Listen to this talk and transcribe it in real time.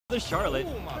The Charlotte,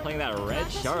 playing that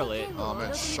red Charlotte. Oh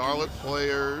man, Charlotte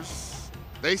players,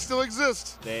 they still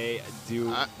exist. They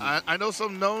do. I know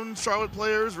some known Charlotte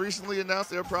players recently announced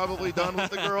they're probably done with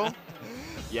the girl.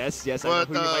 Yes, but, I know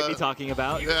who you might be talking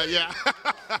about. Yeah.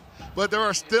 But there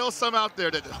are still some out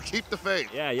there that keep the faith.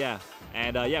 Yeah.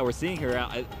 And yeah, we're seeing her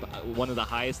at one of the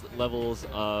highest levels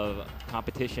of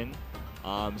competition.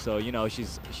 So, you know, she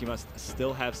must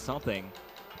still have something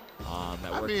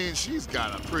that works. I mean, she's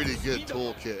got a pretty good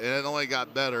toolkit, and it only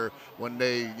got better when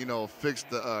they, you know, fixed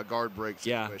the guard break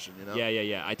situation, you know?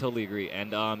 Yeah. I totally agree.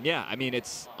 And, yeah, I mean,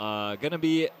 it's going to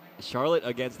be Charlotte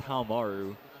against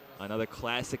Haohmaru. Another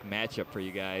classic matchup for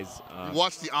you guys. You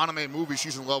watch the anime movie,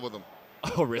 she's in love with him.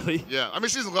 Oh, really? Yeah, I mean,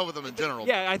 she's in love with him in general.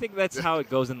 Yeah, I think that's how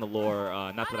it goes in the lore.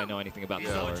 Not that I know anything about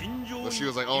the lore. But she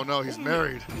was like, oh, no, he's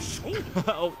married.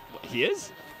 Oh, he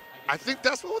is? I think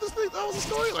that's what that was the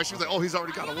story. Like, she was like, oh, he's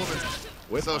already got a woman.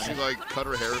 So she, like, cut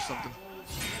her hair or something.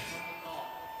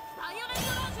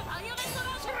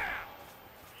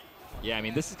 Yeah, I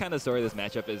mean, this is kind of the story of this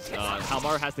matchup is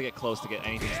Haohmaru has to get close to get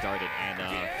anything started, and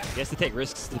he has to take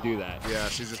risks to do that. Yeah,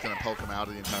 she's just going to poke him out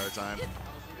the entire time.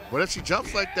 But if she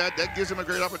jumps like that, that gives him a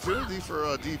great opportunity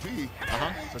for DP.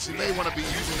 So she may want to be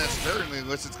using that sparingly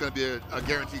unless it's going to be a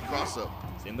guaranteed cross-up.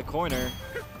 It's in the corner.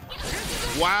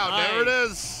 Wow, nice. There it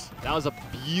is. That was a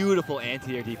beautiful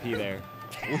anti-air DP there.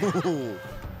 Ooh,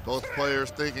 both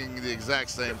players thinking the exact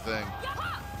same thing.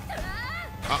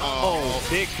 Oh,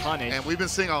 big punish. And we've been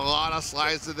seeing a lot of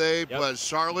slides today, but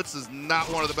Charlotte's is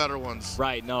not one of the better ones.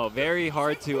 Right, no, very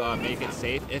hard to make it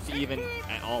safe, if even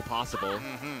at all possible.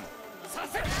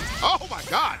 Oh my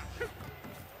God!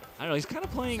 I don't know, he's kind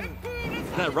of playing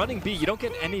that running B. You don't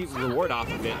get any reward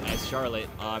off of it as Charlotte.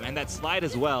 And that slide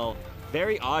as well,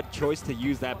 very odd choice to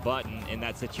use that button in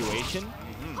that situation.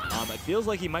 It feels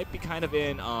like he might be kind of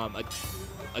in a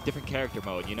different character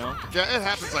mode, you know? Yeah, it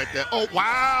happens like that. Oh,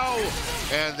 wow!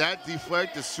 And that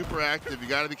deflect is super active. You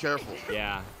got to be careful.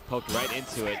 Yeah, poked right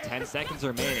into it. 10 seconds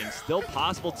remaining. Still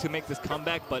possible to make this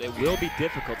comeback, but it will be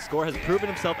difficult. Score has proven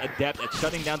himself adept at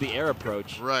shutting down the air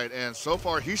approach. Right, and so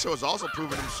far, Hishow has also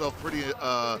proven himself pretty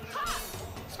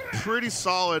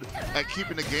solid at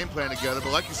keeping the game plan together.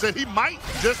 But like you said, he might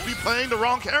just be playing the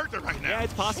wrong character right now. Yeah,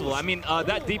 it's possible. I mean,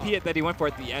 that DP that he went for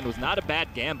at the end was not a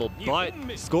bad gamble, but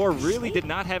Score really did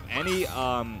not have any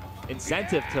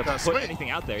incentive to put anything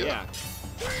out there. Yeah.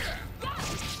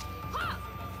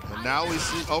 And now we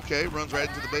see, okay, runs right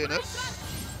into the bayonet.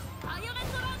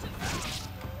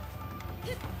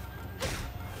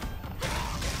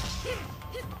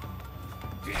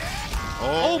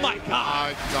 Oh my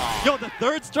God. Yo, the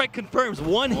third strike confirms.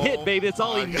 One hit, baby. That's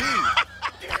all he needs.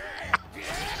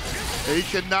 He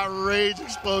cannot rage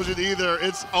explosion either.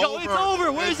 It's over. Yo, it's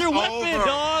over. Where's your weapon,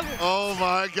 dog? Oh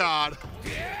my God.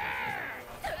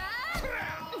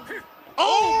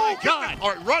 Oh my God.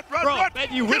 All right, run. Bro,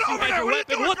 bet you wish you had your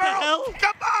weapon. What the hell?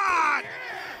 Come on.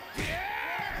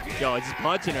 Yo, it's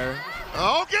punching her.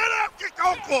 Oh, get up.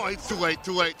 Oh, boy. It's too late.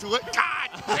 God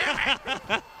damn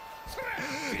it.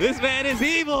 This man is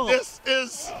evil. This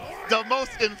is the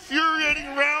most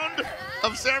infuriating round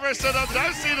of Samurai Shodown that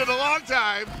I've seen in a long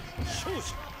time.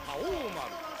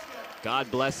 God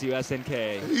bless you,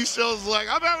 SNK. He shows like,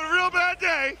 I'm having a real bad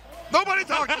day. Nobody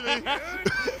talk to me.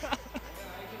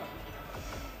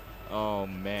 Oh,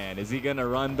 man. Is he going to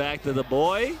run back to the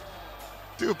boy?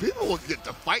 Dude, people will get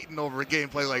to fighting over a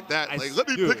gameplay like that. Like, let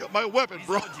me pick up my weapon,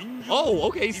 bro. Oh,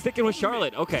 okay. He's sticking with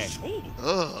Charlotte. Okay.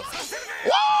 Ugh.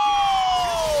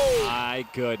 Whoa! My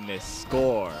goodness.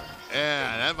 Score.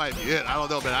 Yeah, that might be it. I don't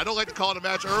know, man. I don't like to call it a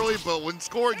match early, but when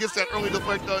Score gets that early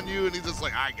deflect on you, and he's just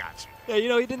like, I got you. Yeah, you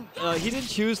know, he didn't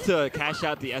choose to cash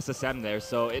out the SSM there,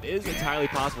 so it is entirely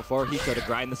possible for Hishow to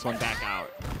grind this one back out.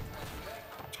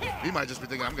 He might just be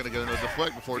thinking, I'm going to get another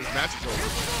deflect before this match is over.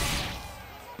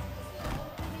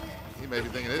 He may be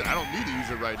thinking, I don't need to use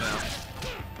it right now.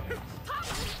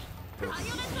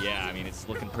 Yeah, I mean, it's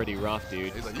looking pretty rough,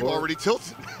 dude. He's like, you already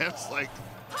tilted, man. It's like...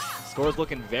 Score's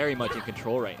looking very much in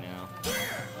control right now.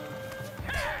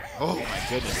 Oh, my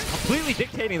goodness. Completely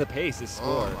dictating the pace is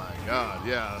Score. Oh, my God,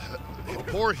 yeah.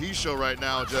 Poor Hishow right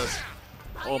now just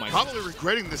probably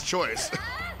regretting this choice.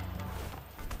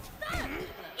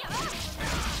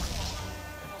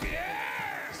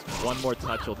 One more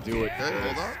touch will do it for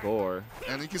Score.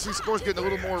 And you can see Score's getting a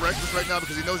little more reckless right now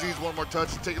because he knows he needs one more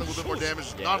touch. He's taking a little bit more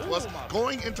damage. Nonetheless,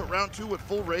 going into round 2 with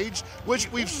full rage,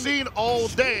 which we've seen all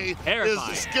day, is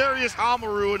the scariest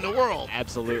Haohmaru in the world.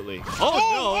 Absolutely.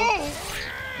 Oh,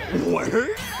 no.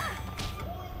 Word?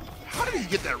 How did he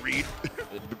get that read?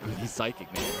 He's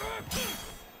psychic, man.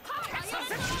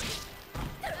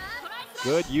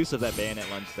 Good use of that bayonet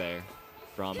lunge there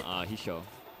from Hishow.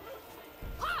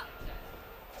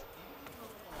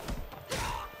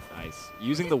 Nice.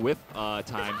 Using the whip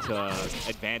time to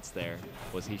advance there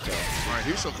was Hishow. All right,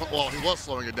 Hishow, well, he was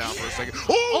slowing it down for a second.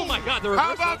 Oh my God, the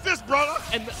reversal. How about this, brother?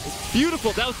 And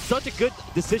beautiful. That was such a good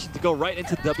decision to go right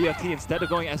into WFT instead of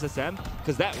going SSM,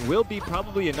 because that will be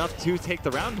probably enough to take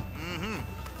the round.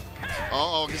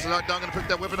 Uh-oh, he's not going to pick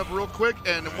that weapon up real quick.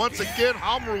 And once again,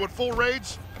 Haohmaru with full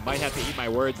rage. I might have to eat my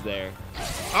words there.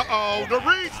 Uh-oh, the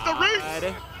reach.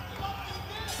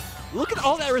 Look at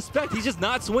all that respect. He's just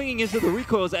not swinging into the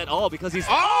recoils at all because he's.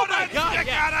 Oh my God! You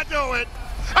gotta do it.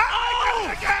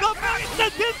 The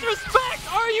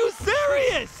disrespect! Are you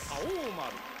serious?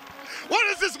 What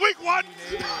is this, week 1?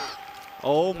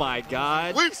 Oh my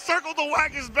God. We've circled the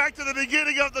wagons back to the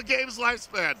beginning of the game's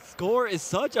lifespan. Score is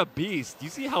such a beast. Do you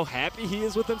see how happy he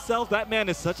is with himself? That man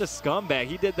is such a scumbag.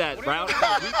 He did that round week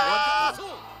 1.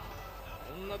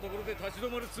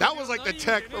 That was like the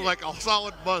tech for like a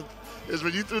solid month. Is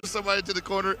when you threw somebody to the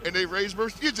corner and they raise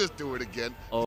burst, you just do it again.